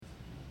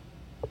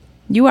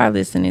You are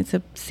listening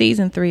to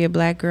Season 3 of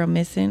Black Girl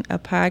Missing, a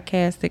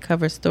podcast that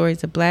covers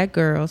stories of black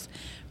girls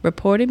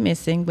reported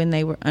missing when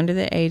they were under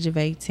the age of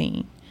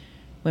 18.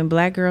 When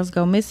black girls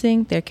go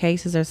missing, their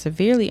cases are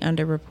severely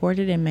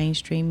underreported in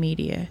mainstream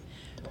media.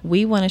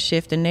 We want to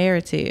shift the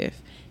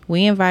narrative.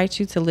 We invite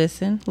you to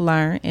listen,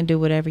 learn, and do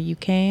whatever you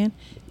can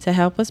to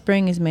help us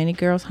bring as many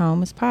girls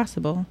home as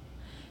possible.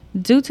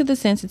 Due to the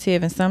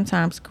sensitive and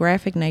sometimes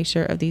graphic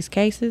nature of these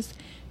cases,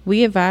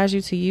 we advise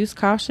you to use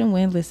caution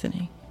when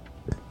listening.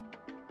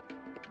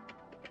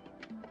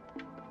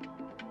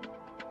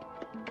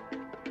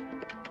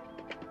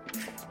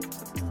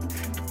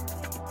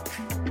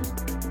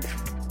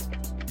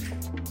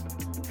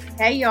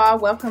 Hey y'all,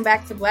 welcome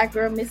back to Black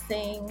Girl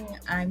Missing.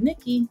 I'm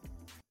Nikki.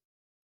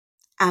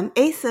 I'm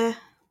Asa.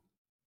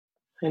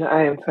 And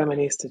I am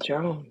Feminista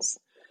Jones.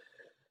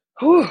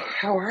 Whew,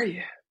 how are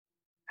you?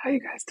 How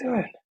you guys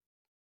doing?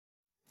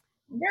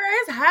 Girl,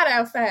 it's hot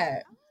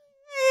outside.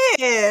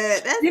 Yeah,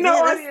 that's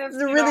audience.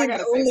 really I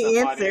gotta the say only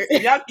something, answer.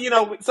 audience.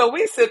 Y'all, so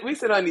we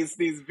sit on these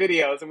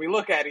videos and we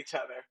look at each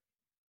other,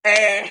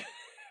 and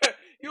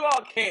you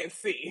all can't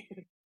see,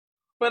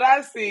 but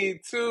I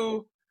see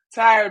two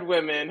tired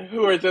women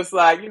who are just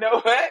like, you know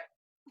what?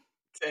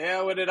 To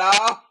hell with it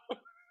all,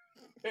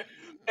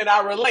 and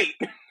I relate.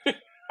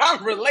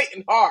 I'm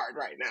relating hard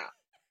right now.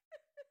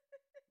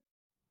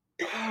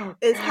 Oh,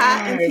 It's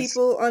hot and gosh.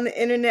 people on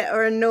the internet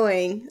are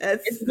annoying.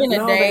 It's been a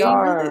No, day. they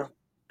are.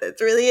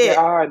 That's really They it.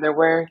 are. They're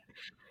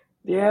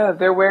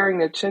wearing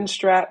the chin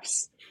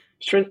straps,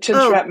 chin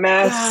strap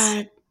masks.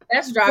 God.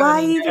 That's driving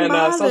Why me even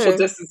nuts. And social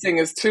bother? distancing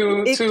is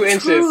two It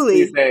inches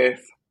truly- these days.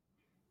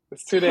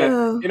 It's 2 days.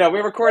 Oh.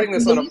 We're recording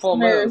this on a full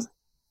moon.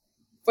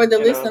 For the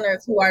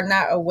listeners who are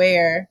not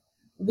aware,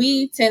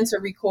 we tend to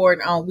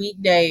record on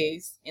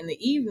weekdays in the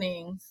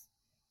evenings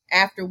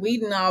after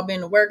we'd all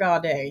been to work all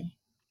day.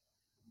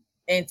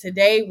 And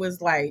today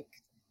was like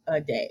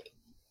a day.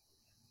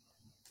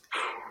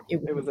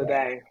 It was a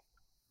day.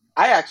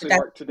 I actually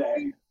worked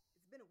today.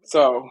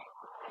 So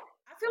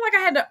I feel like I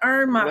had to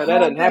earn my that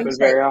doesn't happen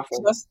very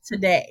often. just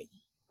today.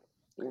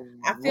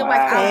 I feel Wow.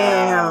 like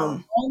Damn.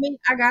 the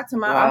moment I got to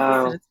my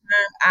office to the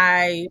time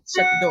I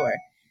shut the door.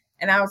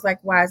 And I was like,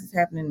 why is this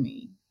happening to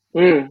me?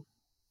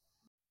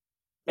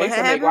 They used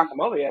to make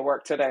guacamole at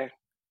work today.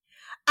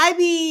 I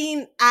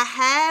mean, I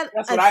had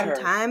some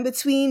time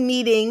between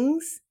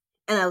meetings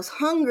and I was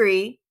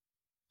hungry.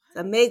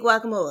 So I made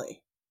guacamole.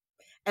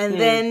 And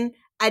then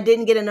I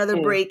didn't get another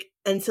break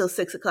until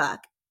 6:00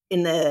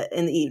 in the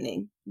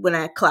evening when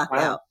I clocked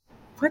out.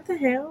 What the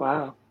hell?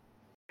 Wow.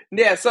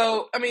 Yeah,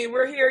 so I mean,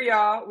 we're here,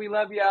 y'all. We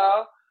love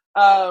y'all.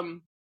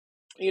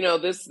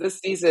 This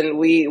season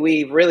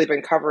we've really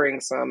been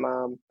covering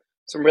some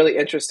really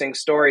interesting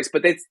stories,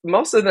 but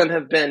most of them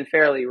have been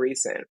fairly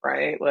recent,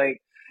 right?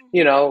 Like,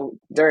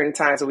 during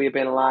times that we've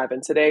been alive.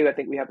 And today I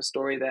think we have a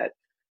story that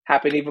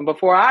happened even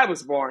before I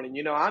was born,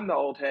 and I'm the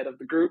old head of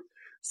the group.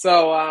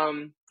 So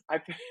I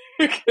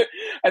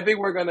think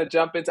we're gonna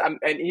jump into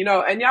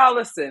and y'all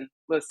listen.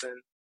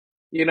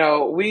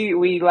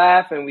 We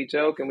laugh and we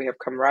joke and we have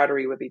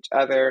camaraderie with each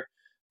other.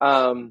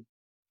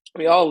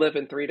 We all live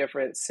in 3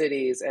 different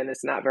cities, and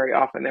it's not very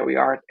often that we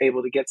are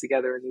able to get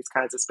together in these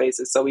kinds of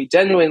spaces. So we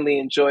genuinely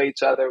enjoy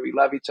each other. We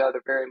love each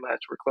other very much.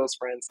 We're close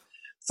friends.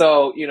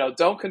 So,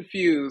 don't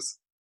confuse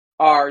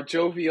our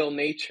jovial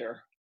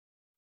nature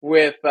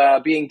with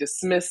being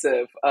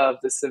dismissive of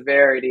the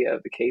severity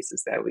of the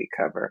cases that we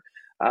cover.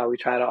 We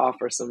try to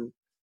offer some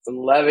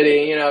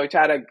levity. We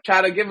try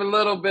to give a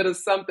little bit of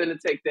something to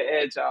take the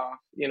edge off,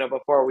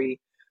 before we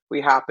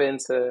hop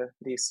into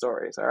these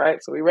stories. All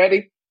right, so we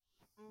ready?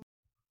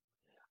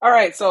 All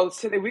right, so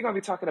today we're going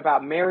to be talking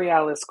about Mary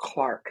Alice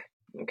Clark,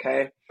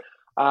 okay?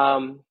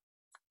 On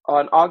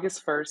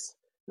August 1st,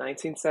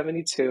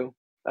 1972,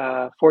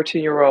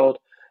 14-year-old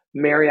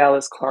Mary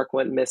Alice Clark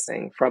went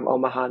missing from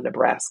Omaha,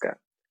 Nebraska.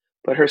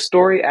 But her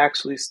story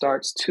actually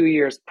starts 2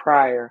 years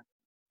prior,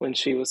 when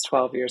she was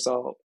 12 years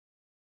old.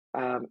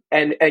 And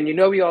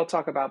we all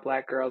talk about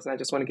Black girls, and I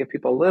just want to give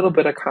people a little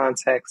bit of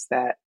context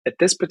that at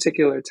this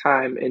particular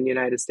time in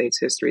United States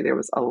history, there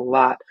was a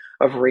lot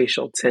of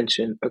racial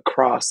tension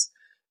across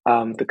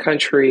the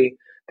country.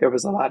 There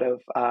was a lot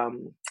of,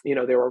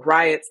 there were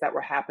riots that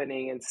were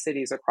happening in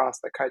cities across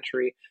the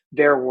country.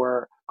 There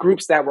were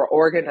groups that were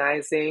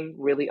organizing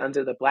really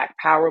under the Black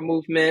Power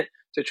movement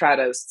to try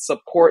to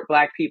support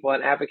Black people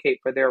and advocate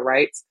for their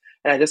rights.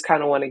 And I just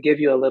kind of want to give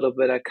you a little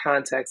bit of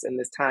context in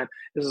this time.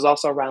 This was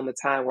also around the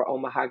time where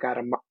Omaha got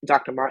a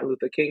Dr. Martin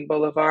Luther King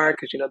Boulevard,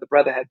 because, the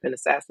brother had been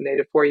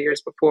assassinated 4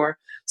 years before.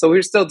 So we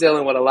were still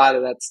dealing with a lot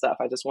of that stuff.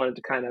 I just wanted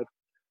to kind of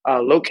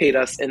locate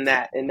us in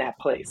that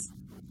place.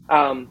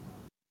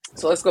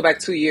 So let's go back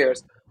 2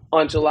 years.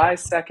 On July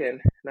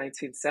 2nd,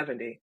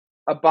 1970,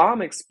 a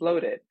bomb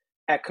exploded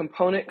at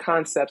Component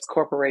Concepts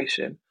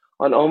Corporation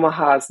on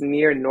Omaha's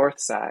near North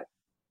Side.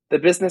 The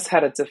business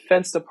had a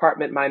Defense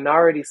Department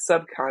minority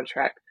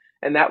subcontract,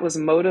 and that was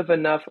motive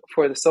enough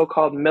for the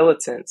so-called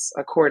militants,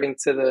 according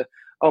to the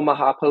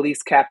Omaha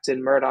police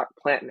captain Murdoch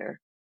Plantner.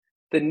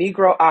 The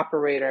Negro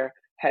operator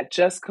had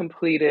just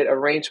completed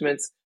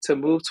arrangements to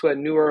move to a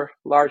newer,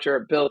 larger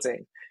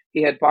building.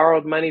 He had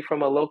borrowed money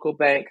from a local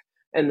bank,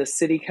 and the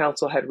city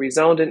council had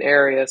rezoned an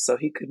area so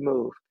he could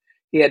move.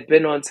 He had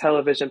been on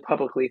television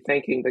publicly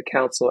thanking the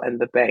council and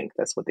the bank.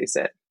 That's what they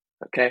said.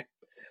 Okay.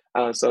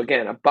 So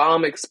again, a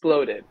bomb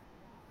exploded.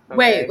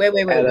 Okay,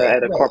 wait.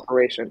 At a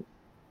corporation.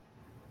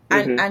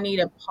 I need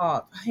a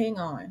pause. Hang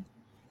on.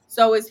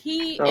 So is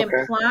he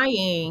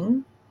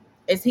implying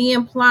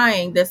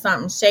that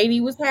something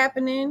shady was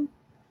happening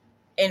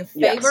in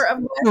favor of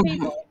Black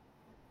people?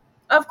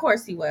 Of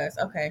course he was.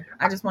 Okay.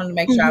 I just wanted to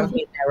make sure I was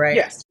getting that right.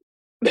 Yes.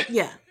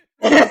 Yeah.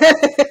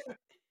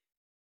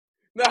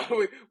 No,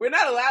 we're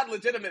not allowed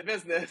legitimate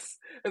business.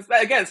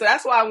 Again, so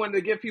that's why I wanted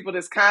to give people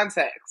this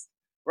context,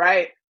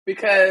 right?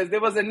 Because there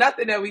wasn't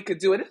nothing that we could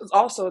do. And this was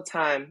also a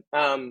time,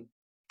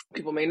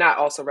 people may not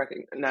also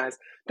recognize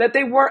that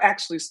they were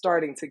actually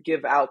starting to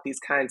give out these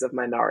kinds of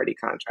minority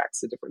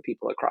contracts to different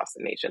people across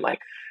the nation. Like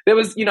there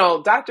was,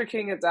 Dr.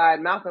 King had died,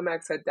 Malcolm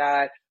X had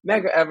died,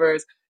 Medgar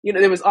Evers,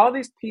 there was all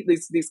these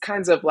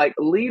kinds of like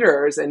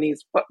leaders and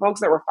these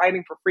folks that were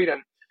fighting for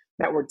freedom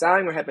that were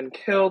dying or had been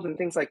killed and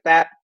things like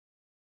that.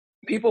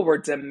 People were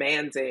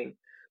demanding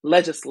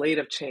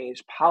legislative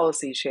change,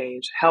 policy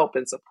change, help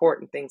and support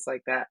and things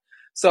like that.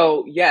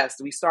 So yes,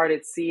 we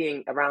started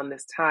seeing around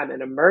this time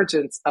an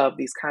emergence of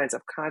these kinds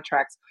of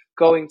contracts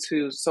going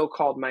to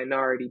so-called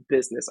minority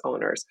business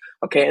owners.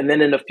 Okay, and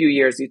then in a few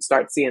years, you'd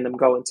start seeing them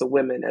going to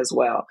women as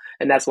well.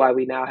 And that's why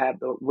we now have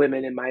the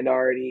women and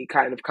minority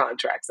kind of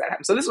contracts that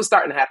happen. So this was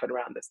starting to happen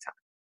around this time.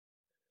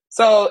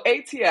 So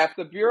ATF,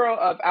 the Bureau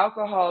of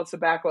Alcohol,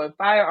 Tobacco, and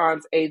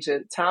Firearms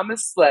agent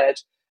Thomas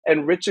Sledge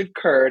and Richard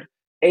Kurd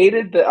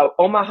aided the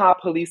Omaha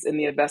police in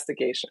the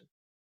investigation,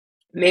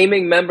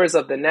 naming members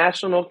of the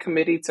National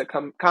Committee to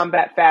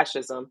Combat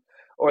Fascism,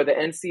 or the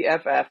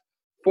NCFF,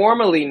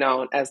 formerly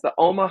known as the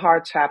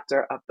Omaha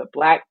chapter of the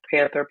Black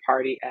Panther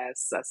Party,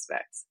 as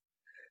suspects.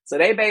 So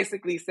they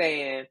basically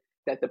saying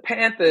that the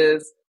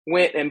Panthers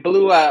went and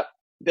blew up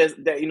this,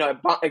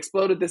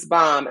 exploded this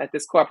bomb at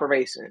this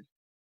corporation.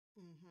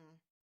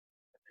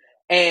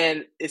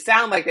 And it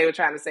sounded like they were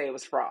trying to say it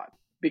was fraud.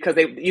 Because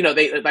they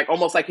like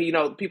almost like,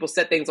 people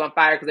set things on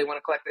fire because they want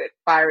to collect the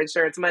fire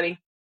insurance money.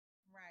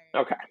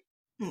 Right. Okay.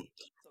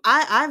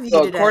 I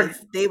viewed it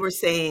as they were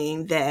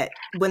saying that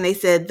when they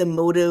said the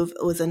motive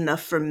was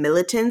enough for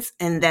militants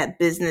and that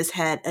business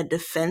had a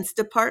Defense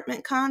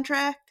Department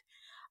contract,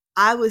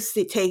 I was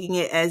taking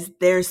it as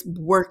they're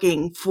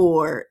working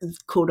for,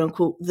 quote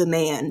unquote, the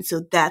man.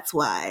 So that's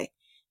why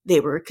they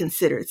were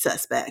considered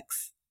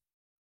suspects.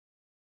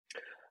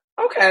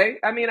 Okay,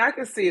 I mean, I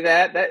can see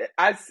that.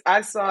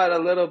 I saw it a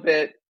little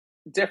bit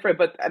different,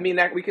 but I mean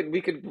that we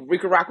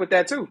could rock with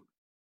that too.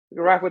 We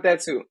could rock with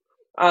that too.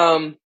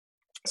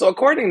 So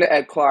according to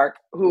Ed Clark,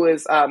 who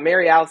is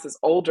Mary Alice's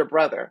older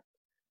brother,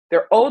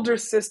 their older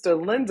sister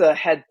Linda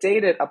had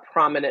dated a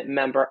prominent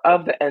member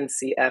of the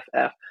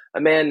NCFF,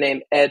 a man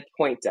named Ed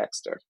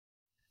Poindexter.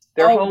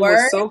 Their home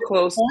was so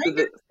close to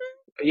the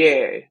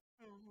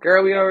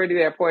girl. We already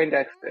there,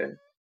 Poindexter.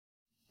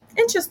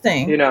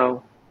 Interesting.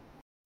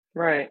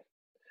 Right.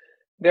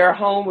 Their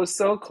home was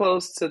so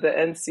close to the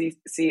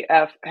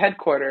NCCF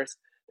headquarters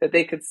that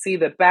they could see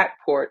the back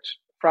porch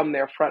from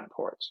their front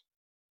porch.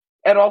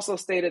 Ed also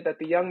stated that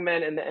the young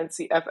men in the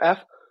NCFF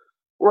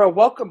were a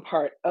welcome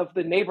part of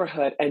the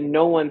neighborhood and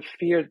no one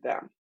feared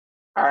them.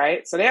 All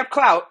right. So they have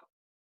clout.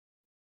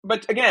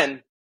 But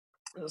again,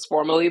 this was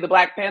formerly the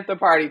Black Panther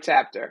Party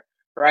chapter,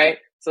 right?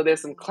 So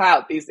there's some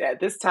clout. At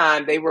this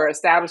time, they were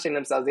establishing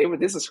themselves.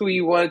 This is who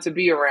you wanted to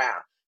be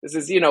around. This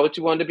is, what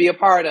you wanted to be a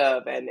part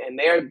of. And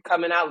they're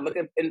coming out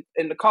looking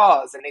in the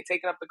cause, and they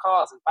taking up the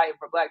cause and fighting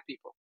for Black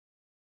people.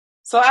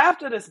 So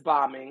after this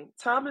bombing,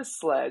 Thomas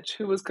Sledge,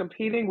 who was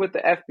competing with the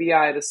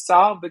FBI to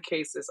solve the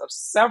cases of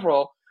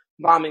several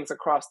bombings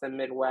across the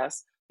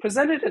Midwest,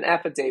 presented an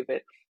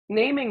affidavit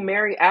naming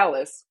Mary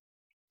Alice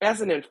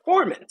as an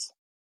informant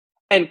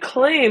and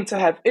claimed to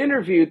have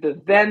interviewed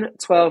the then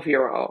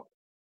 12-year-old.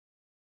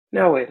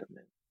 Now, wait a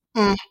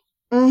minute.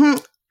 Mm-hmm.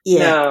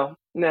 Yeah.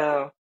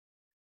 No.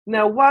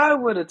 Now, why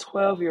would a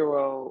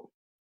 12-year-old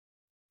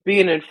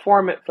be an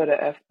informant for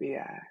the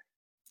FBI?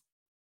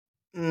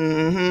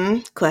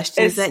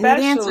 Questions that need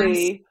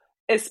answers.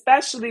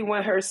 Especially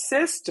when her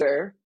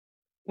sister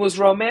was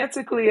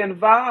romantically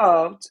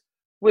involved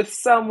with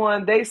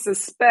someone they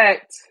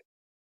suspect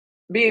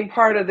being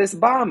part of this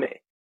bombing.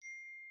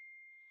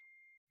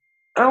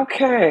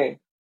 Okay.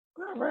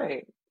 All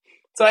right.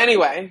 So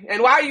anyway,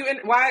 and why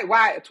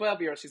a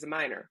 12-year-old? She's a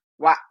minor.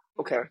 Why?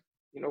 Okay.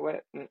 You know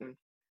what?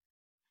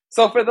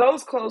 So for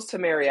those close to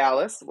Mary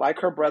Alice, like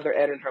her brother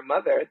Ed and her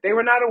mother, they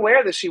were not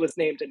aware that she was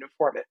named an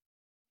informant,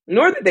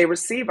 nor did they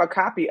receive a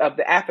copy of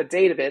the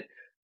affidavit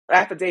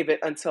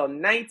until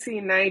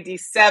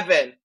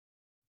 1997.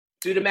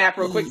 Do the math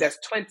real quick. That's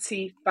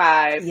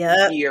 25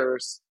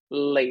 years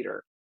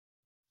later.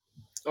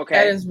 Okay.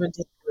 That is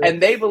ridiculous.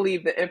 And they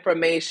believe the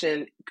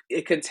information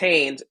it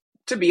contained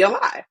to be a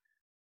lie.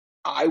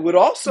 I would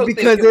also think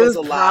it was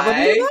a lie.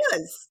 Probably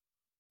was.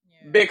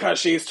 Because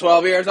she's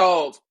 12 years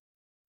old.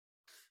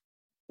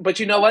 but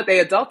you know what?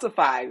 They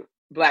adultify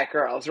Black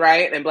girls,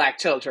 right? And Black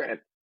children.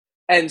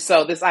 And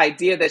so this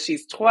idea that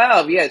she's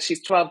 12, yeah,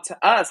 she's 12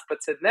 to us, but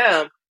to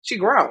them, she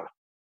grown.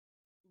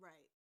 Right.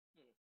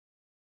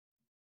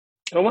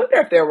 I wonder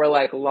if there were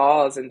like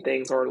laws and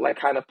things or like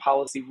kind of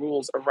policy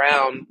rules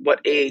around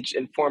what age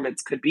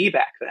informants could be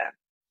back then.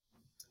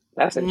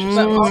 That's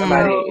interesting.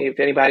 If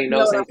anybody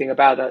knows anything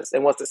about us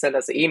and wants to send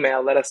us an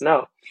email, let us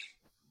know.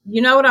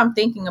 You know what I'm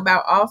thinking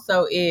about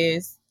also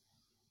is,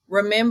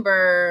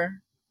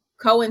 remember,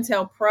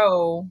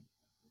 COINTELPRO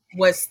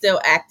was still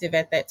active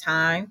at that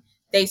time.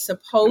 They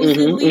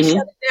supposedly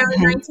shut it down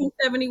in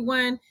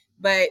 1971,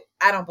 but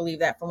I don't believe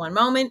that for one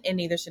moment, and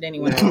neither should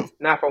anyone else.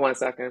 Not for 1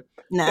 second.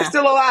 Nah. They're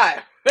still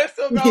alive. They're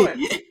still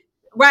going.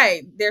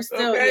 Right. They're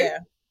still, okay. yeah.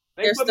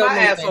 They put my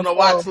ass on the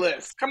watch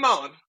list. Come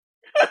on.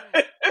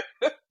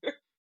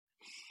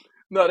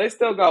 No, they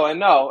still going.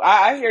 No,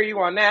 I hear you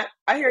on that.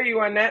 I hear you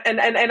on that.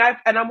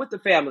 And I'm with the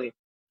family.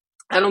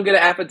 I don't get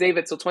an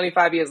affidavit till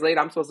 25 years later.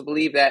 I'm supposed to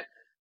believe that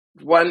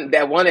one,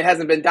 it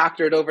hasn't been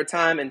doctored over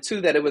time, and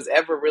two, that it was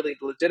ever really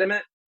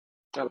legitimate.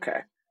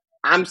 Okay.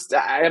 I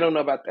don't know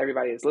about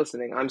everybody that's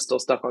listening. I'm still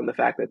stuck on the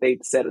fact that they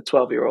said a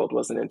 12-year-old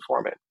was an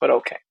informant, but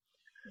okay.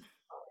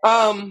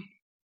 And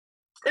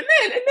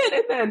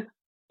then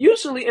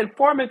usually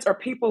informants are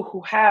people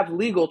who have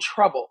legal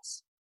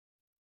troubles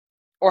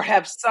or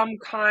have some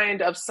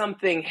kind of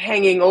something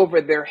hanging over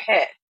their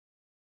head.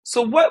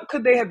 So what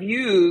could they have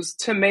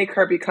used to make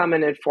her become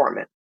an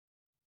informant?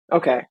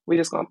 Okay,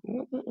 we're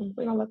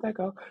gonna let that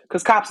go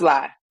because cops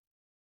lie.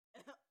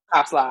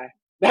 Cops lie.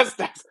 That's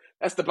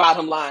the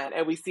bottom line,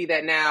 and we see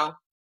that now.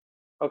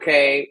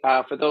 Okay,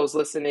 for those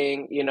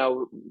listening,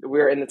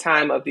 we're in the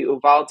time of the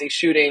Uvalde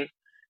shooting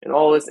and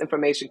all this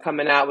information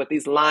coming out with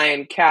these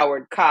lying,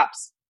 coward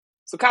cops.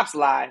 So cops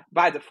lie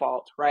by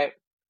default, right?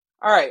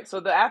 All right, so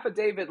the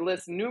affidavit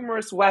lists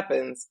numerous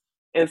weapons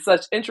in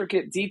such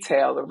intricate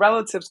detail. The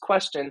relatives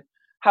question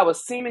how a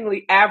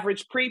seemingly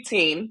average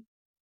preteen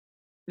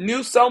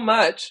knew so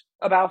much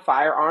about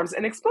firearms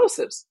and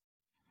explosives.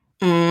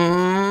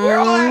 We're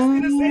all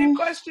asking the same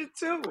question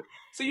too.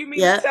 So you mean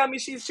to tell me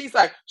she's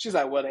like,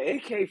 well, the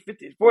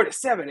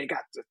AK-47,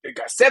 it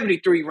got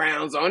 73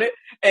 rounds on it,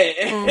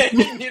 and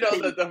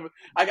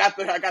I got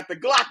the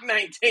Glock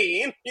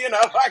 19, I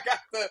got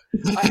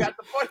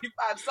the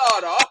 45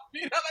 sawed off,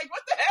 like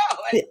what the hell?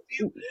 Like,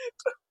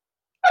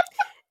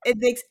 it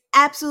makes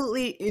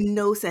absolutely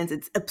no sense.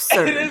 It's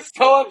absurd. It is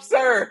so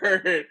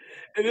absurd.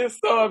 It is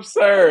so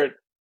absurd.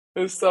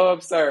 It's so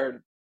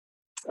absurd.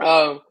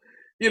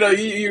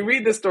 You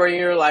read the story and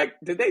you're like,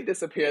 did they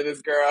disappear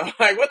this girl?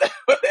 Like, what the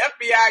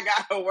FBI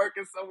got her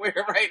working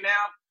somewhere right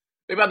now?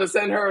 They about to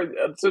send her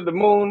to the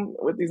moon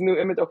with these new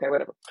images? Okay,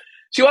 whatever.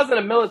 She wasn't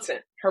a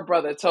militant. Her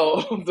brother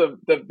told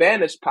the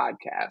Vanish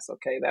podcast.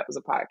 Okay, that was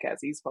a podcast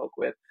he spoke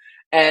with.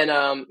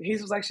 And he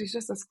was like, she's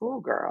just a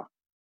schoolgirl.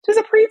 She's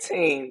a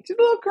preteen. She's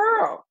a little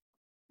girl.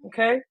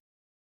 Okay?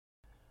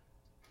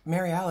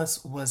 Mary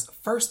Alice was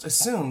first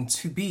assumed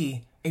to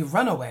be a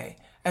runaway.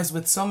 As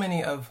with so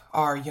many of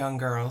our young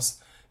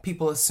girls,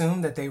 people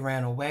assume that they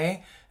ran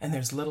away, and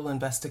there's little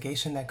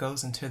investigation that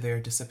goes into their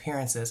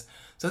disappearances.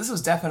 So this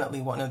was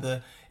definitely one of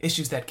the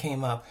issues that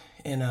came up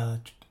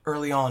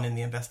early on in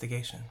the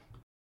investigation.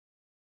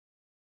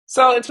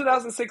 So in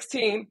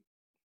 2016,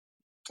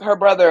 her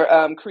brother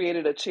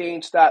created a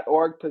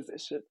change.org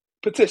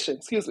petition,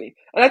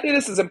 And I think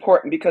this is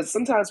important because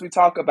sometimes we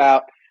talk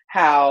about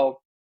how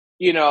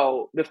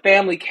the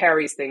family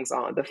carries things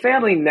on. The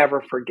family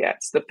never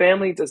forgets. The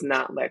family does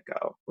not let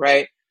go,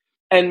 right?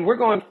 And we're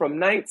going from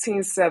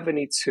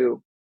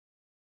 1972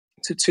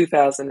 to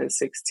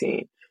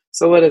 2016.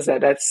 So what is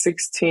that? That's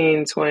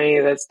 16, 20,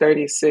 that's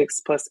 36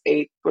 plus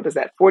 8. What is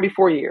that?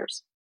 44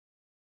 years.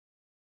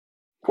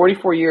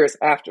 44 years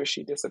after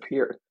she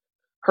disappeared.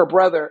 Her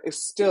brother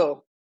is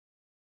still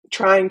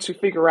trying to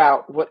figure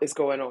out what is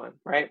going on,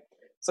 right?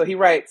 So he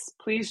writes,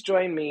 please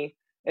join me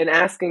in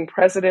asking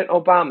President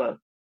Obama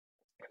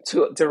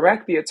to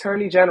direct the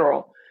Attorney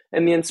General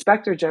and the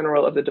Inspector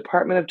General of the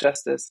Department of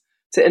Justice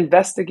to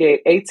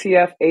investigate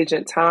ATF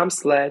agent Tom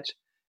Sledge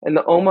and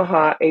the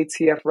Omaha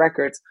ATF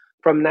records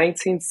from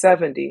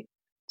 1970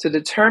 to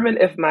determine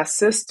if my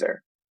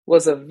sister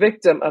was a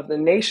victim of the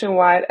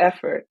nationwide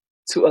effort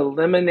to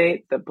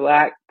eliminate the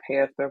Black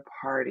Panther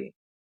Party.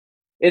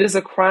 It is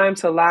a crime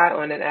to lie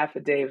on an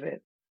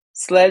affidavit.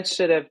 Sledge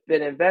should have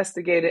been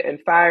investigated and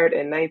fired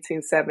in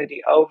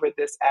 1970 over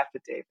this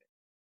affidavit.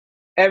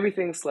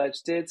 Everything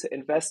Sledge did to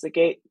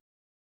investigate,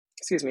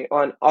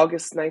 on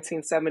August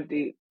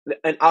 1970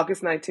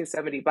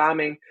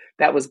 bombing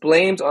that was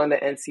blamed on the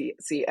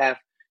NCCF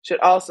should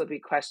also be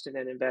questioned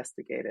and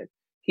investigated.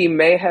 He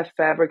may have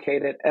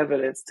fabricated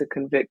evidence to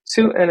convict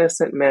 2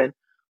 innocent men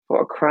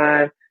for a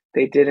crime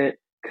they didn't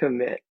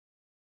commit.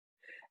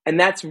 And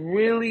that's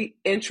really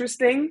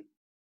interesting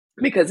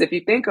because if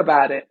you think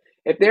about it,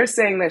 if they're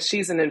saying that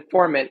she's an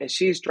informant and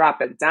she's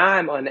dropped a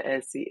dime on the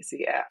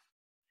NCCF,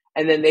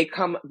 and then they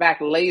come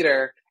back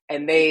later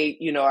and they,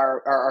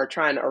 are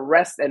trying to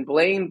arrest and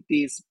blame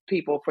these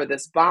people for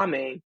this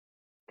bombing,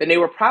 then they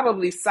were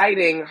probably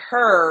citing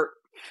her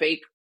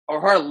fake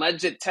or her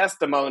alleged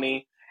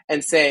testimony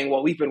and saying,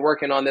 well, we've been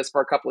working on this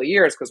for a couple of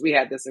years because we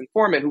had this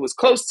informant who was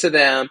close to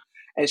them,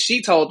 and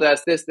she told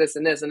us this, this,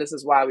 and this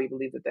is why we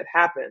believe that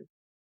happened.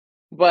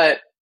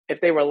 But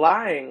if they were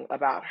lying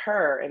about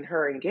her and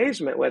her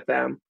engagement with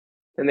them,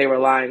 then they were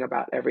lying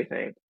about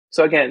everything.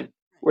 So again,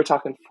 we're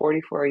talking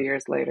 44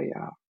 years later,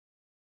 y'all.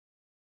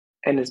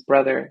 And his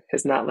brother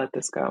has not let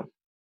this go.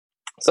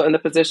 So in the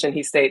position,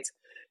 he states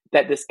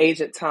that this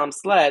agent, Tom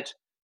Sledge,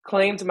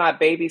 claimed my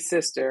baby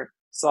sister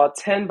saw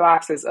 10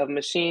 boxes of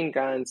machine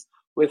guns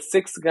with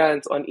 6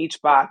 guns on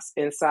each box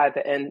inside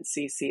the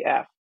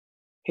NCCF.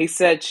 He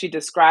said she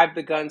described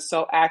the guns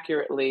so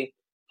accurately,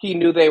 he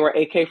knew they were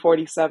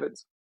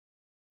AK-47s.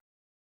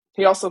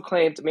 He also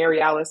claimed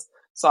Mary Alice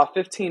saw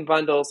 15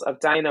 bundles of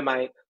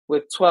dynamite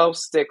with 12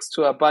 sticks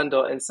to a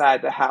bundle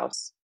inside the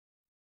house.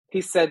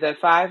 He said that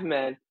 5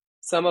 men,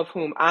 some of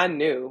whom I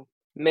knew,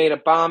 made a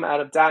bomb out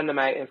of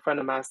dynamite in front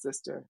of my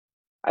sister.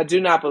 I do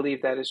not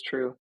believe that is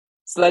true.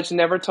 Sledge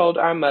never told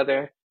our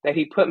mother that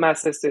he put my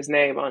sister's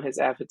name on his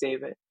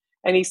affidavit.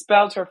 And he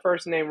spelled her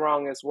first name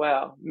wrong as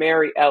well.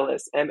 Mary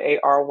Ellis,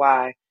 Maryellis,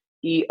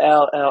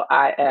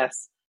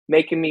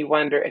 making me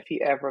wonder if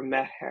he ever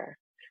met her.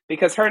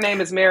 Because her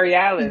name is Mary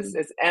Alice.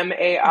 It's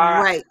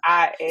Marialice.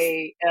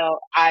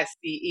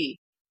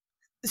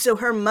 So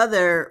her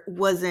mother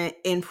wasn't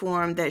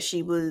informed that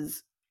she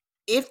was,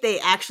 if they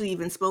actually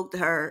even spoke to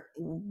her,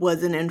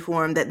 wasn't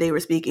informed that they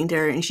were speaking to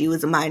her and she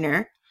was a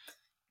minor.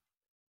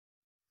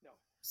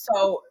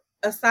 So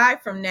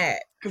aside from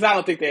that, because I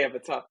don't think they ever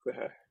talked to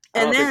her.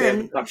 And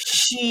then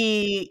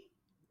she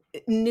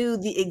knew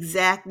the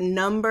exact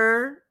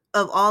number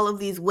of all of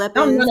these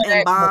weapons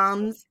and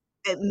bombs,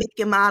 make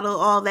and model,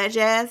 all that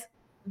jazz.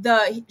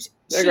 The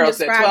girl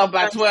said 12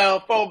 by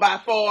 12, 4 by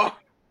 4.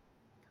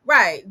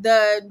 Right.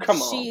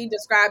 She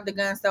described the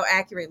gun so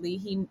accurately.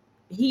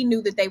 He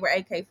knew that they were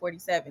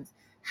AK-47s.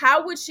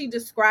 How would she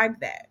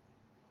describe that?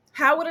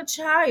 How would a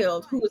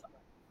child who was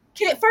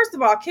first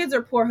of all, kids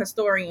are poor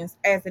historians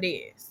as it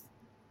is.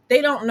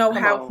 They don't know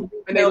how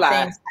to know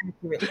things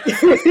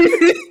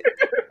accurately.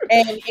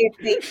 And if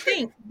they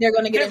think they're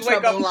going to get in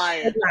trouble, they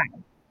lie.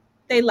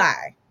 They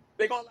lie.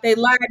 They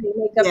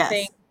make up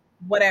things,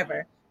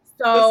 whatever.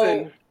 So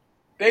listen,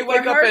 they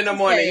wake up in the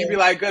morning. You be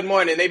like, "Good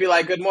morning." They be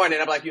like, "Good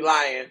morning." I'm like, "You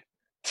lying."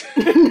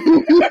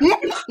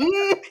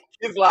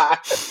 He's lying.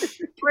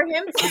 For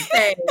him to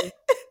say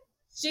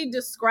she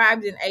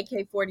described an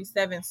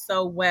AK-47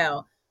 so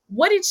well,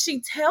 what did she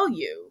tell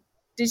you?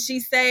 Did she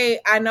say,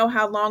 I know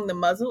how long the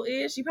muzzle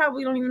is? She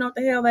probably don't even know what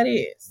the hell that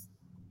is.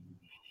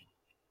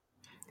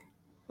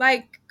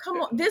 Like, come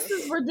on. This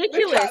is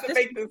ridiculous. They're trying to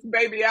make this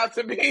baby out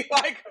to be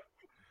like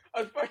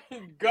a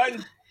fucking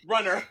gun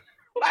runner.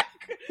 Like,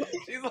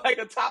 she's like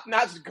a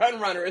top-notch gun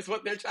runner is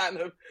what they're trying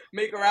to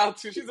make her out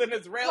to. She's an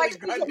Israeli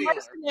gun dealer.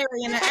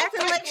 And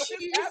acting like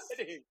she's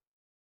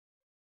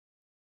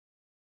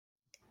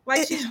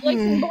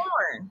Jason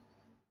Bourne.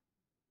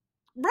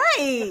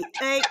 Right.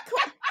 Like,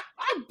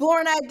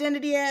 Born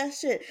Identity ass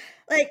shit.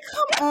 Like,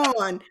 come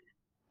on.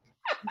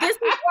 This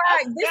is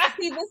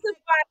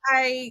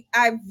why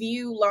I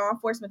view law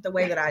enforcement the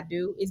way that I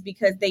do, is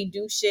because they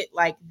do shit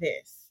like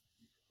this.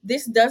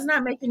 This does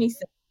not make any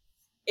sense.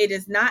 It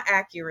is not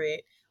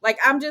accurate. Like,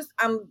 I'm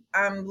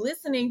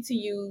listening to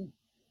you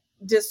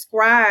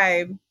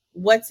describe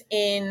what's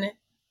in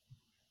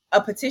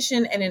a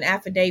petition and an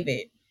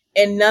affidavit,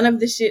 and none of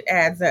the shit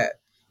adds up.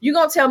 You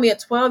gonna tell me a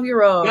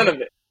 12-year-old? None of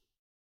it.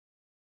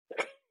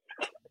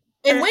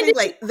 And when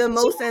did the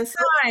most sense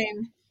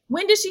time?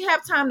 When did she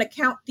have time to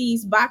count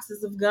these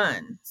boxes of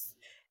guns?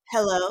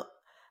 Hello.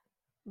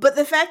 But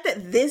the fact that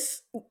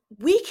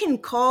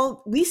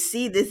we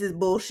see this is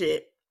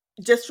bullshit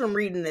just from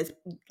reading this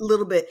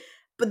little bit,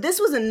 but this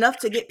was enough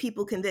to get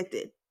people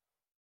convicted.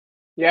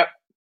 Yep.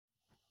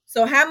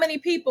 So how many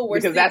people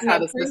were, because that's how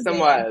the system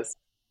was,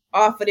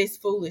 off of this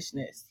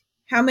foolishness?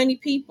 How many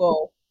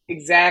people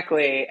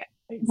exactly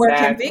were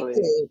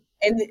convicted?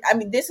 And I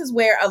mean, this is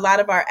where a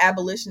lot of our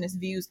abolitionist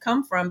views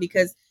come from,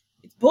 because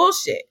it's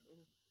bullshit.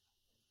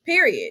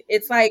 Period.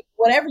 It's like,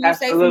 whatever you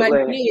say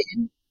somebody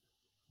did,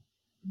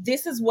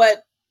 this is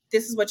what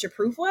your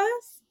proof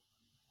was.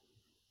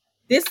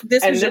 This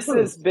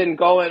has been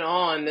going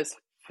on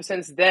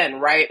since then,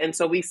 right? And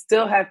so we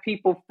still have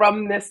people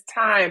from this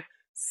time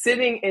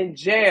sitting in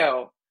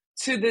jail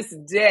to this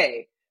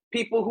day.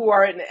 People who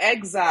are in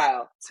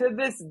exile to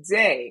this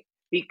day,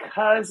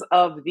 because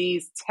of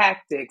these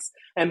tactics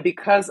and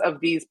because of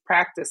these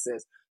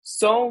practices.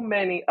 So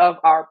many of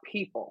our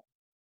people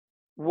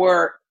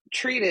were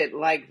treated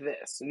like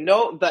this.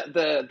 No,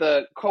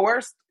 the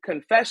coerced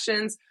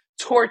confessions,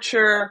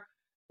 torture,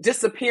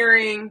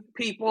 disappearing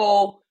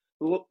people,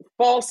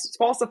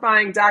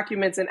 falsifying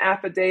documents and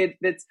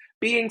affidavits,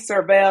 being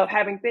surveilled,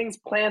 having things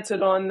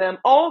planted on them,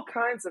 all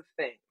kinds of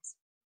things.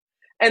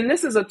 And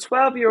this is a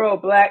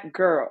 12-year-old Black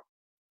girl.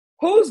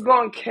 Who's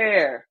going to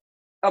care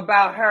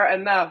about her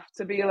enough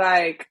to be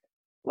like,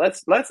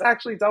 let's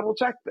actually double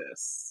check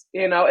this.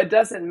 It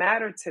doesn't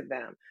matter to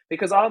them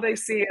because all they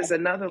see is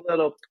another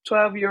little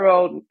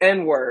 12-year-old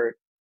N-word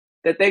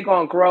that they're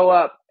going to grow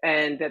up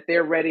and that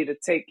they're ready to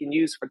take and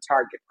use for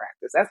target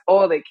practice. That's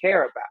all they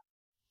care about.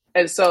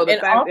 And so the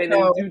fact, and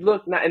then you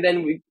look, and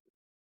then we,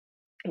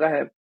 go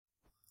ahead.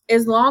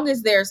 As long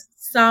as there's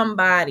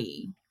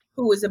somebody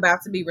who is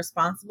about to be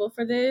responsible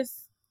for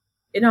this,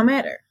 it don't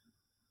matter.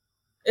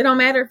 It don't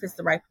matter if it's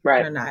the right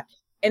person or not.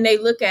 And they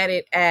look at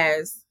it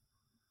as,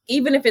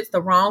 even if it's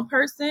the wrong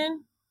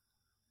person,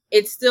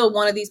 it's still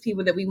one of these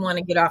people that we want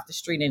to get off the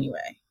street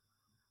anyway.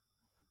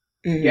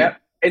 Mm-hmm.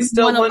 Yep. It's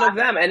still one of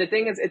them. And the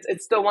thing is,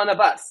 it's still one of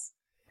us.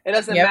 It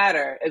doesn't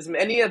matter. As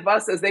many of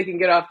us as they can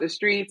get off the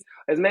streets,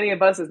 as many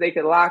of us as they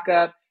can lock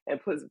up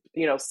and put,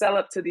 sell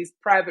up to these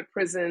private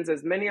prisons,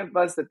 as many of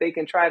us that they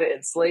can try to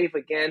enslave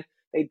again,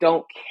 they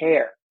don't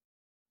care.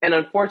 And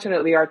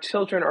unfortunately, our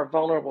children are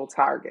vulnerable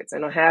targets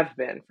and have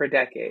been for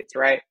decades,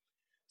 right?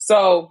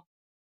 So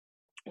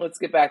let's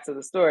get back to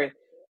the story.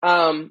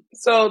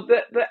 So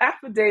the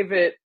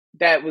affidavit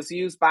that was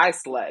used by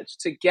Sledge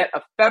to get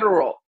a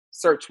federal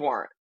search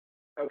warrant,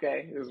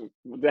 okay,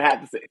 they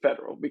had to say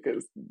federal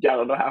because y'all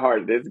don't know how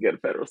hard it is to get a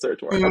federal search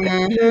warrant.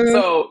 Okay, mm-hmm.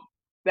 So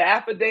the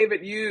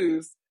affidavit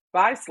used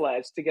by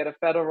Sledge to get a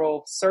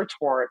federal search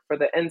warrant for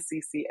the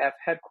NCCF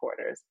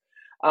headquarters.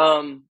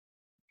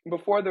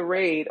 Before the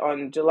raid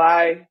on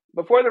July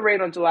 21st,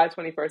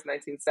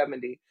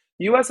 1970,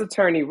 U.S.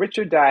 Attorney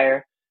Richard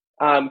Dyer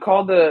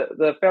called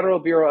the Federal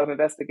Bureau of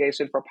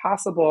Investigation for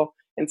possible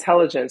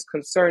intelligence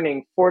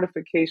concerning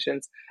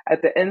fortifications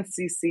at the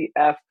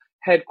NCCF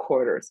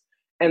headquarters.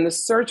 And the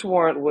search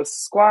warrant was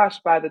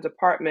squashed by the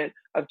Department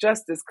of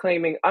Justice,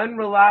 claiming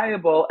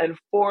unreliable and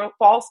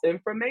false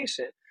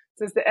information,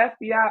 since the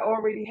FBI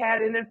already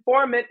had an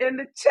informant in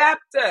the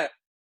chapter.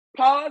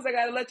 Pause. I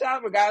gotta let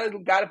y'all. Got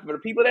it for the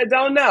people that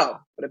don't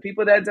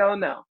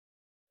know.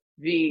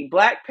 The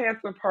Black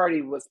Panther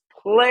Party was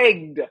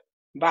plagued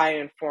by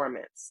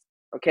informants.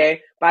 Okay.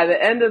 By the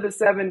end of the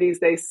 70s,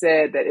 they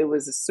said that it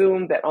was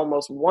assumed that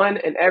almost 1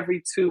 in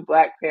every 2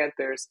 Black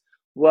Panthers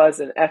was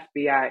an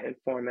FBI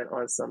informant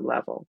on some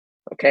level.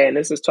 Okay. And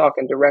this is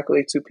talking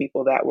directly to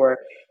people that were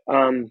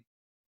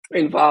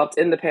involved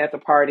in the Panther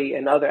Party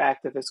and other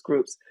activist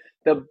groups.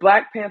 The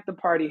Black Panther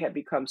Party had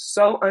become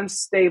so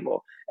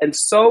unstable and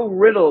so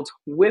riddled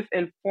with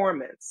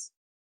informants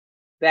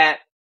that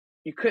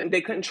they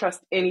couldn't trust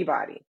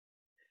anybody.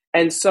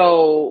 And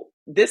so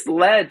this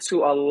led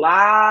to a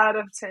lot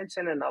of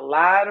tension and a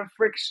lot of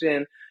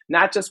friction,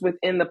 not just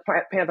within the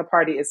Panther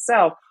Party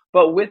itself,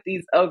 but with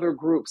these other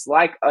groups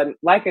like an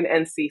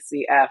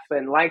NCCF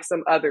and like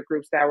some other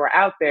groups that were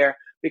out there,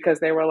 because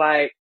they were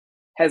like,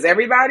 has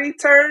everybody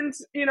turned,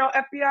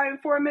 FBI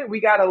informant?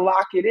 We got to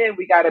lock it in.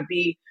 We got to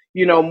be,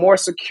 more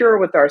secure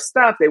with our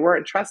stuff. They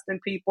weren't trusting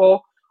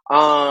people.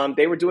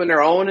 They were doing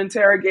their own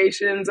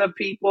interrogations of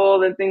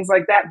people and things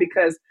like that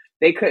because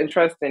they couldn't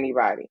trust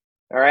anybody.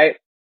 All right.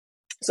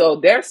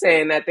 So they're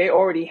saying that they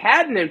already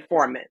had an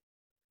informant.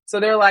 So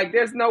they're like,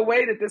 there's no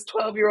way that this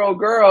 12-year-old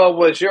girl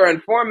was your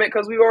informant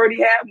because we already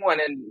had one.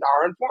 And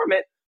our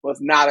informant was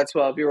not a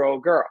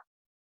 12-year-old girl.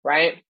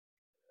 Right.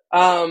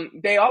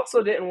 They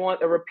also didn't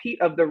want a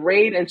repeat of the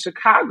raid in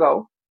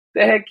Chicago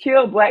that had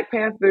killed Black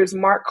Panthers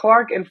Mark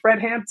Clark and Fred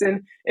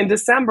Hampton in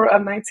December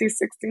of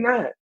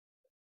 1969.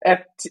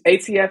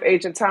 ATF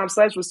agent Tom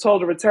Sledge was told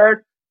to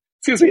return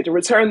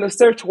the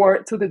search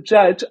warrant to the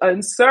judge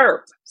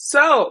unserved.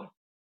 So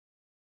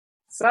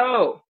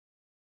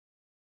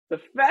the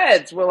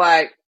feds were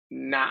like,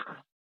 nah,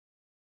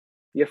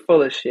 you're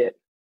full of shit.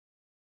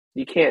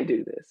 You can't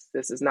do this.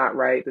 This is not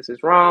right. This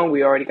is wrong.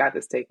 We already got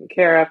this taken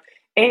care of.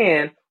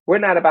 And we're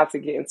not about to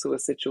get into a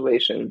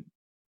situation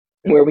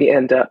where we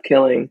end up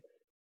killing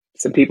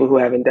some people who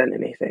haven't done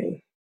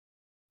anything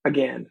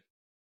again,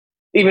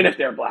 even if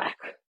they're Black.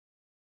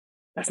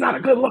 That's not a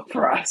good look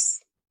for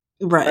us.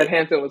 Right. Fred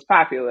Hampton was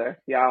popular,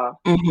 y'all.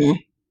 Mm-hmm.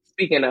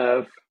 Speaking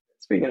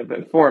of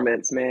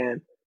informants,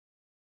 man.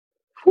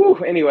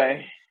 Whew,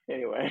 anyway.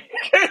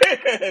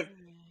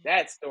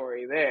 That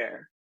story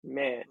there,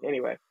 man.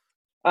 Anyway.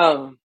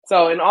 So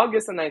in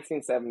August of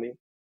 1970,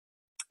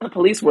 the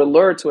police were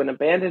lured to an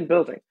abandoned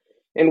building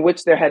in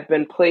which there had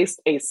been placed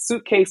a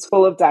suitcase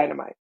full of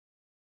dynamite.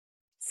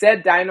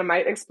 Said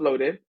dynamite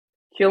exploded,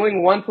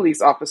 killing one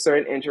police officer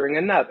and injuring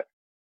another.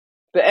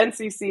 The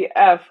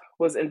NCCF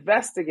was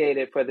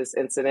investigated for this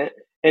incident,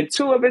 and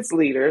 2 of its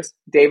leaders,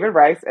 David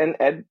Rice and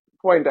Ed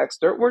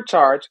Poindexter, were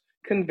charged,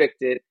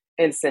 convicted,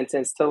 and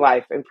sentenced to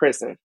life in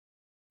prison.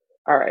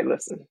 All right,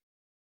 listen.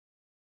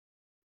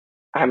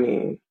 I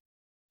mean,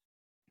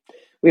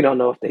 we don't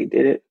know if they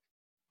did it,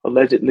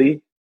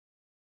 allegedly.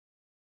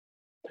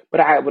 But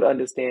I would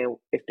understand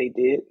if they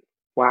did,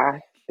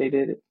 why they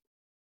did it.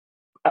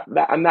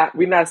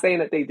 We're not saying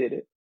that they did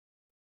it,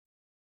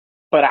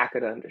 but I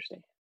could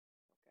understand.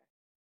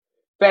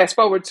 Fast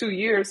forward 2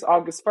 years,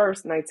 August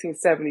 1st,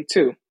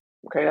 1972.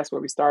 Okay, that's where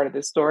we started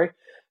this story.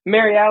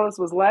 Mary Alice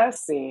was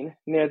last seen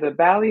near the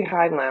Valley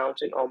High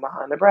Lounge in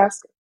Omaha,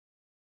 Nebraska.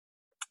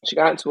 She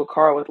got into a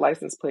car with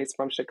license plates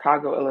from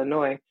Chicago,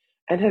 Illinois,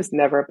 and has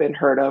never been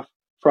heard of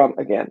from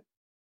again.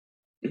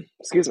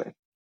 Excuse me.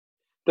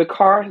 The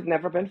car has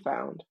never been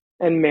found,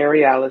 and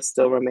Mary Alice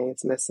still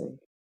remains missing.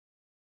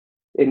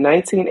 In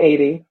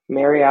 1980,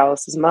 Mary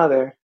Alice's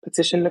mother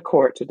petitioned the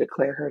court to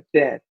declare her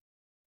dead.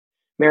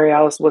 Mary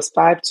Alice was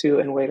 5'2"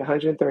 and weighed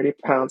 130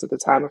 pounds at the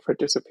time of her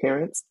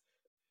disappearance.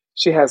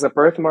 She has a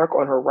birthmark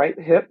on her right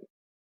hip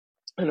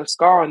and a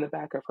scar on the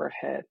back of her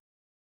head.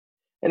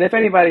 And if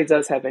anybody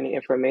does have any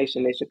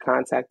information, they should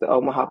contact the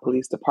Omaha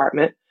Police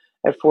Department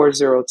at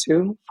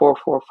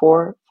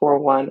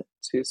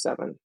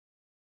 402-444-4127.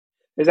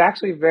 There's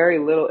actually very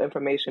little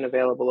information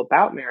available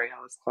about Mary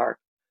Alice Clark,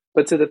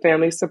 but to the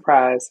family's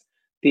surprise,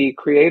 the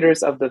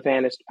creators of the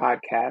Vanished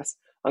podcast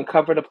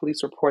uncovered a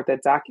police report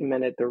that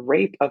documented the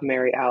rape of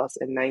Mary Alice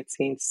in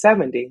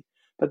 1970,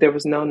 but there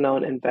was no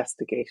known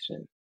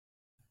investigation.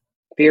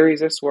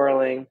 Theories are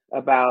swirling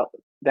about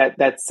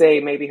that say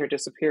maybe her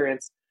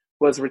disappearance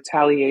was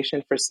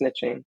retaliation for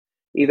snitching,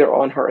 either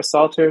on her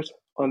assaulters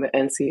or on the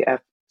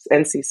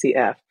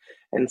NCCF.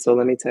 And so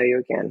let me tell you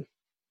again.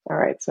 All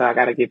right, so I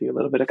got to give you a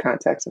little bit of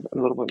context, a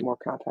little bit more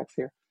context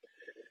here.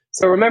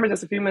 So remember,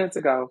 just a few minutes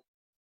ago,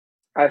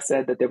 I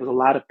said that there was a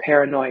lot of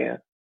paranoia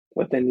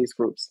within these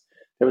groups.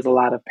 There was a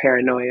lot of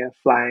paranoia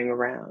flying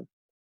around.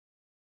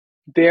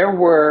 There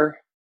were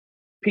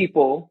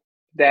people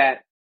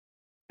that,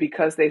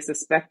 because they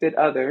suspected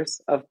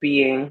others of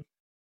being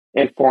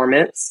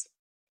informants,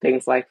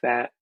 things like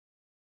that,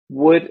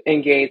 would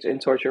engage in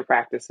torture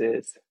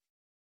practices,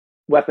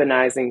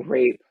 weaponizing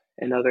rape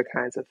and other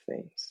kinds of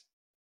things.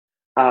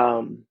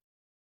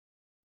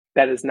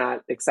 That is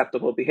not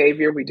acceptable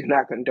behavior. We do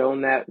not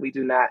condone that. We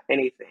do not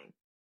anything.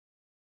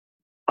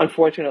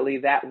 Unfortunately,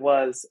 that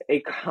was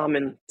a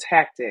common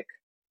tactic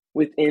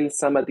within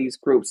some of these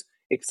groups,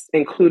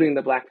 including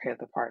the Black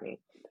Panther Party.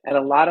 And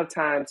a lot of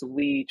times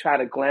we try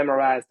to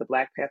glamorize the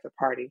Black Panther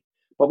Party,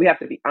 but we have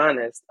to be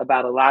honest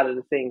about a lot of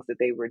the things that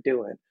they were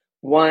doing.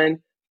 One,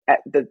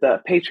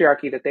 the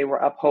patriarchy that they were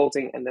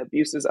upholding and the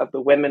abuses of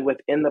the women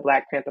within the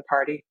Black Panther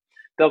Party.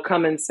 They'll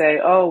come and say,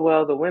 oh,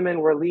 well, the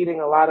women were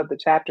leading a lot of the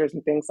chapters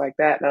and things like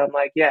that. And I'm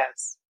like,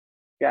 yes,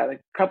 yeah, a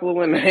couple of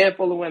women, a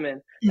handful of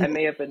women that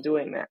may have been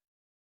doing that.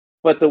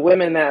 But the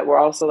women that were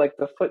also like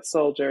the foot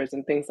soldiers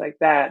and things like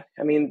that,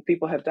 I mean,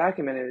 people have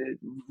documented it,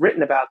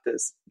 written about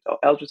this.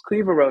 Eldridge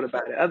Cleaver wrote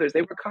about it. Others,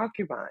 they were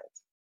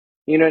concubines.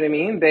 You know what I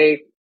mean?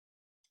 They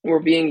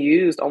were being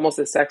used almost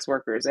as sex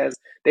workers, as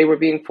they were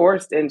being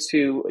forced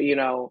into,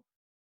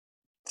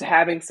 to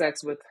having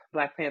sex with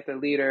Black Panther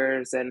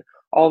leaders and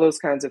all those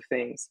kinds of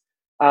things.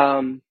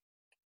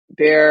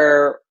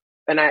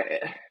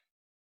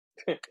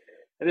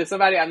 There's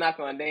somebody I'm not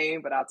going to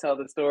name, but I'll tell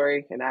the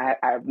story. And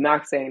I'm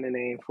not saying the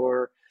name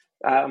for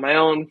my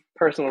own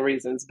personal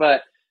reasons,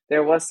 but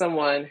there was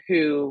someone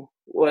who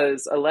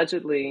was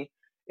allegedly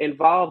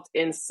involved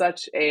in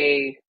such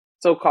a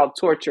so-called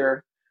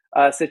torture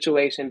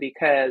situation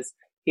because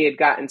he had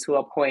gotten to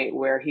a point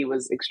where he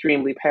was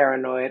extremely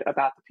paranoid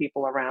about the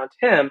people around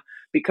him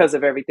because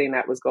of everything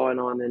that was going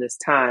on in his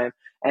time.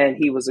 And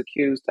he was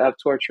accused of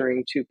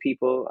torturing two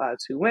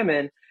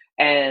women.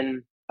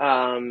 And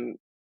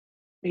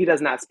he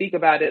does not speak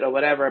about it or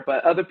whatever,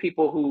 but other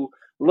people who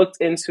looked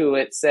into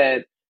it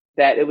said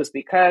that it was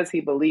because he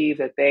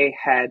believed that they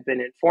had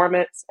been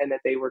informants and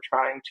that they were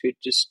trying to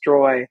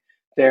destroy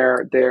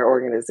their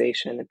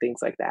organization and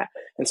things like that.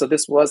 And so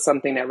this was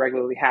something that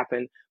regularly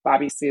happened.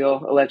 Bobby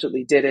Seale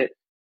allegedly did it.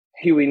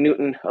 Huey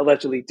Newton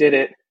allegedly did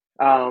it.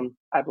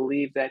 I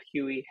believe that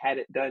Huey had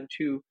it done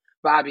to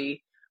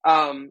Bobby.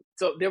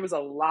 So there was a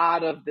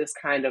lot of this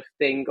kind of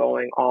thing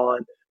going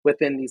on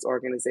within these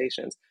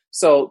organizations.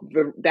 So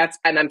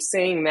and I'm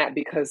saying that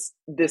because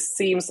this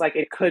seems like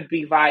it could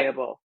be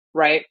viable,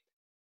 right?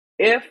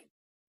 If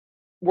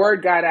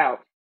word got out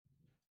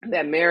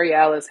that Mary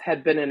Alice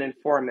had been an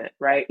informant,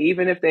 right?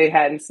 Even if they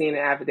hadn't seen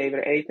an affidavit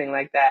or anything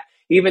like that,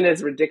 even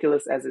as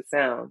ridiculous as it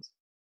sounds,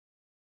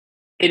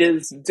 it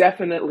is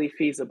definitely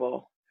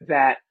feasible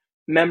that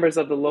members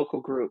of the local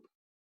group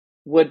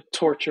would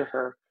torture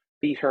her,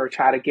 beat her,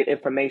 try to get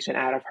information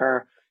out of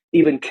her,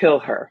 even kill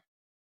her,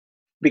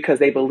 because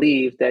they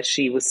believed that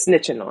she was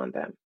snitching on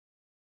them.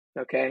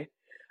 Okay.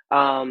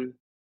 And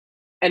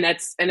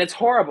it's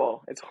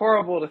horrible. It's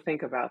horrible to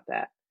think about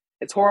that.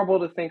 It's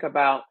horrible to think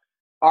about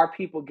our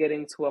people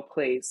getting to a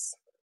place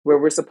where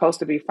we're supposed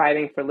to be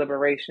fighting for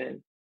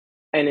liberation.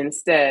 And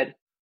instead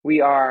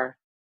we are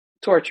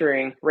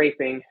torturing,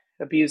 raping,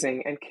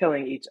 abusing, and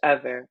killing each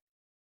other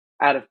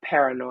out of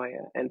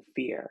paranoia and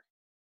fear.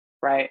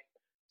 Right.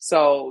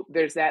 So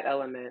there's that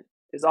element.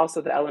 There's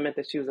also the element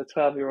that she was a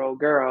 12-year-old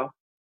girl.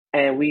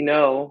 And we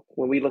know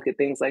when we look at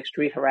things like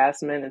street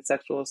harassment and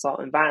sexual assault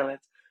and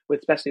violence,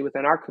 especially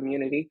within our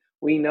community,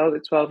 we know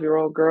that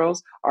 12-year-old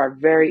girls are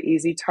very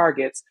easy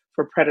targets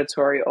for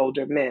predatory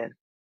older men.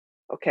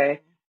 Okay?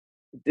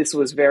 This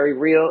was very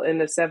real in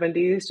the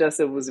 70s, just as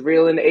it was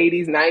real in the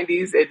 80s,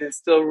 90s. It is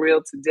still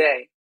real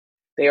today.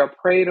 They are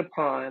preyed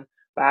upon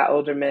by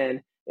older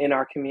men in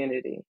our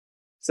community.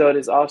 So it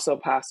is also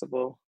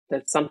possible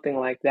that something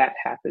like that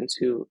happened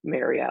to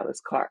Mary Alice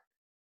Clark.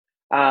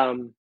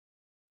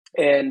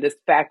 And this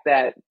fact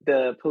that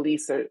the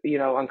police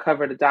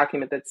uncovered a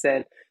document that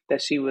said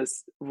that she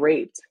was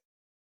raped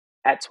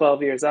at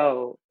 12 years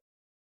old.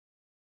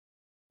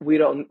 We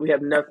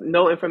have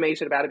no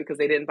information about it because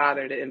they didn't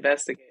bother to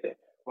investigate it.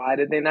 Why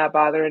did they not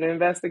bother to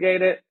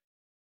investigate it?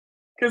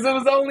 Because it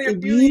was only a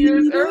few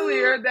years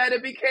earlier that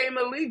it became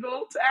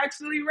illegal to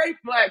actually rape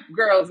Black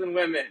girls and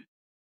women.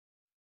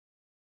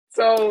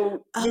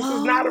 So this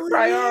is not a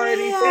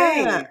priority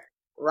thing,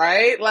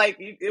 right? Like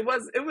it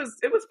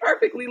was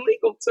perfectly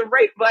legal to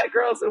rape Black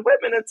girls and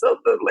women until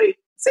the late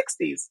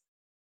 60s.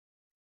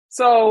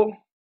 So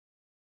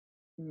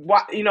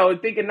why,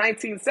 think in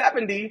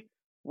 1970,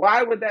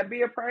 why would that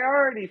be a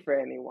priority for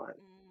anyone,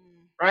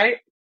 right?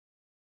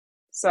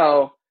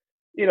 So,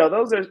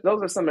 those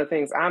are some of the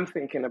things I'm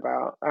thinking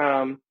about.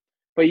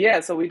 But yeah,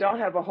 so we don't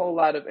have a whole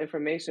lot of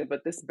information,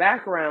 but this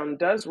background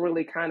does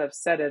really kind of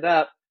set it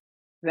up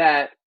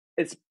that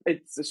it's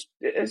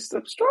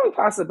a strong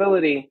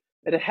possibility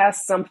that it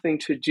has something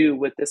to do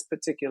with this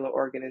particular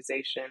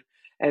organization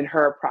and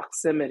her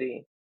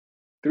proximity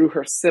through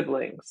her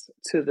siblings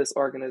to this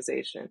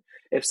organization.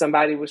 If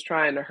somebody was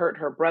trying to hurt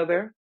her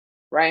brother,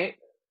 right,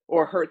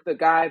 or hurt the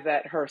guy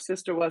that her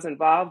sister was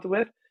involved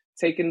with,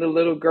 taking the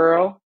little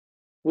girl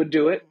would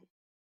do it,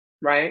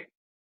 right?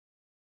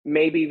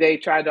 Maybe they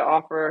tried to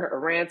offer a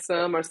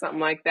ransom or something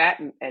like that,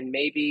 and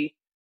maybe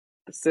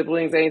the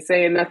siblings ain't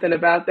saying nothing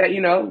about that.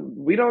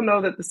 We don't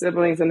know that the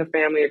siblings and the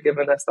family are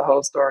giving us the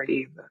whole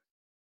story either.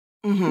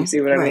 Mm-hmm. You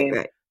see what I mean?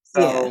 Right.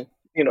 So,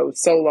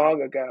 so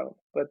long ago.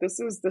 But this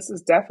is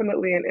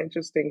definitely an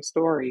interesting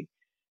story.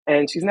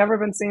 And she's never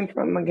been seen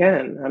from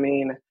again. I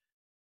mean,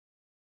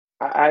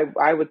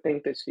 I would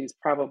think that she's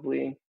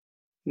probably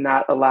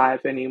not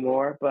alive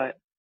anymore, but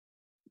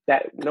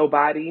that no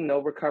body, no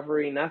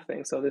recovery,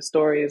 nothing. So this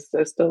story is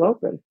still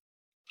open.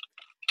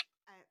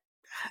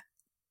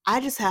 I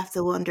just have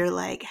to wonder,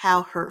 like,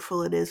 how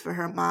hurtful it is for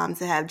her mom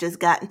to have just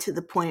gotten to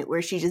the point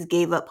where she just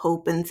gave up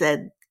hope and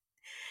said,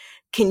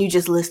 can you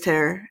just list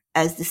her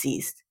as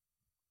deceased?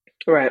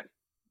 Right.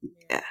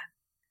 Yeah.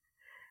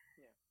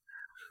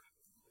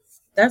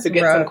 That's to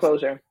get rough. some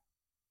closure.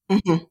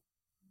 Mm-hmm.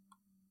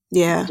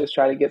 Yeah. Just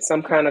try to get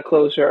some kind of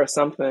closure or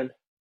something.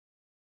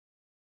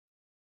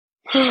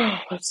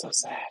 That's so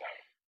sad.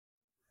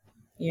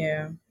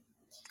 Yeah.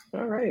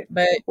 All right.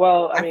 But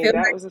well, I mean, that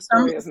like was a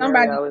story of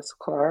Mary Alice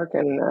Clark,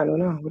 and I don't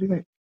know. What do you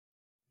think?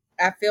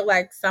 I feel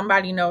like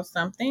somebody knows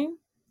something.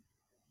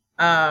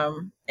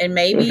 And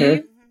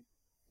maybe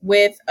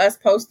with us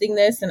posting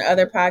this and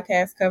other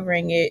podcasts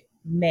covering it,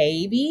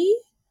 maybe,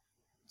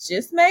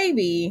 just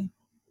maybe,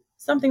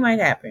 something might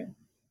happen.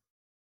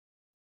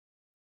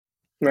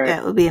 Right.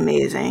 That would be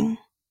amazing.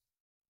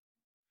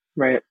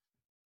 Right.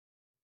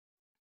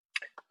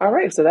 All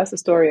right. So that's the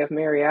story of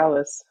Mary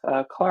Alice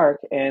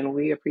Clark, and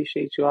we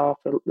appreciate you all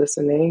for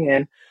listening.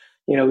 And,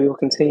 we will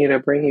continue to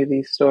bring you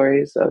these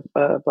stories of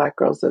Black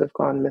girls that have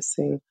gone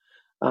missing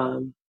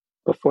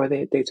before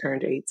they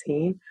turned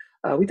 18.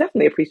 We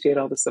definitely appreciate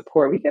all the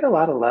support. We get a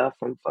lot of love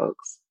from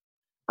folks.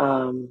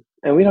 And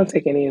we don't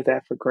take any of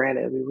that for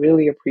granted. We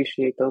really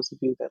appreciate those of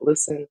you that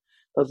listen,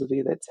 those of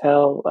you that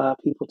tell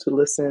people to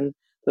listen,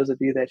 those of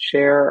you that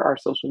share our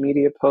social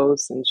media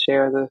posts and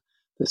share the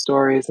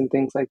stories and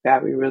things like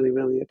that. We really,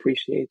 really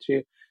appreciate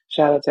you.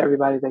 Shout out to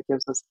everybody that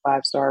gives us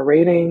 5-star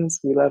ratings.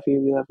 We love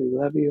you. We love you. We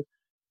love you.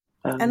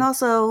 And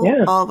also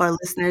all of our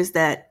listeners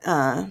that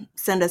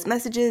send us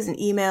messages and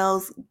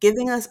emails,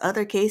 giving us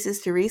other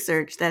cases to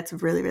research. That's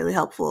really, really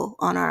helpful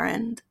on our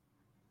end.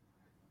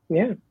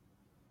 Yeah.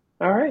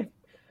 All right.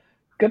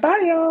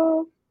 Goodbye,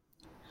 y'all.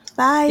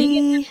 Bye. See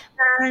you next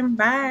time.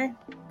 Bye.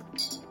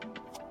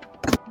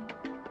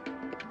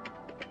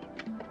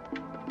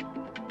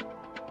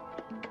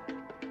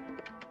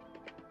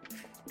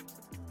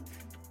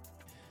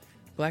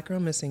 Black Girl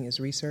Missing is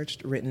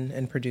researched, written,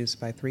 and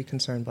produced by 3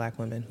 concerned Black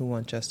women who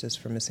want justice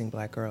for missing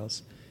Black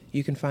girls.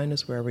 You can find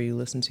us wherever you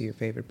listen to your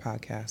favorite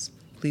podcasts.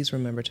 Please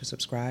remember to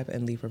subscribe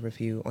and leave a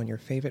review on your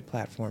favorite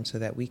platform so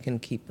that we can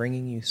keep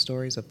bringing you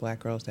stories of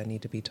Black girls that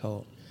need to be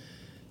told.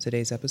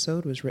 Today's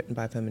episode was written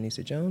by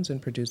Feminisa Jones and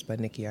produced by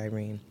Nikki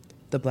Irene.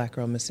 The Black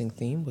Girl Missing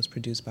theme was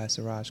produced by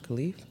Siraj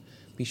Khalif.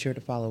 Be sure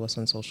to follow us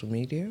on social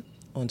media.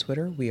 On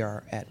Twitter, we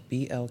are at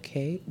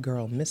BLK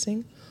Girl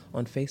Missing.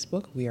 On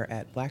Facebook, we are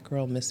at Black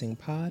Girl Missing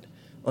Pod.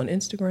 On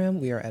Instagram,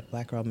 we are at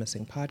Black Girl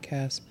Missing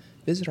Podcast.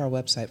 Visit our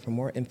website for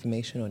more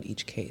information on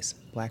each case,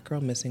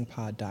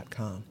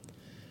 blackgirlmissingpod.com.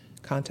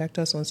 Contact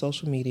us on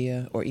social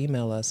media or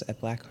email us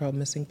at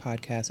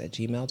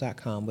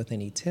blackgirlmissingpodcast@gmail.com with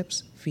any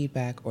tips,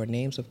 feedback, or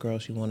names of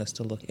girls you want us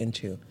to look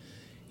into.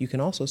 You can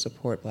also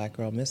support Black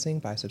Girl Missing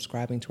by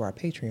subscribing to our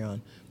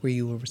Patreon, where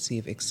you will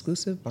receive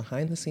exclusive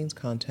behind-the-scenes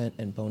content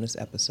and bonus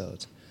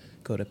episodes.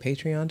 Go to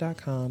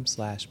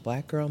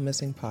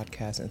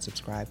patreon.com/blackgirlmissingpodcast and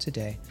subscribe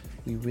today.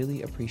 We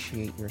really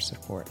appreciate your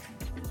support.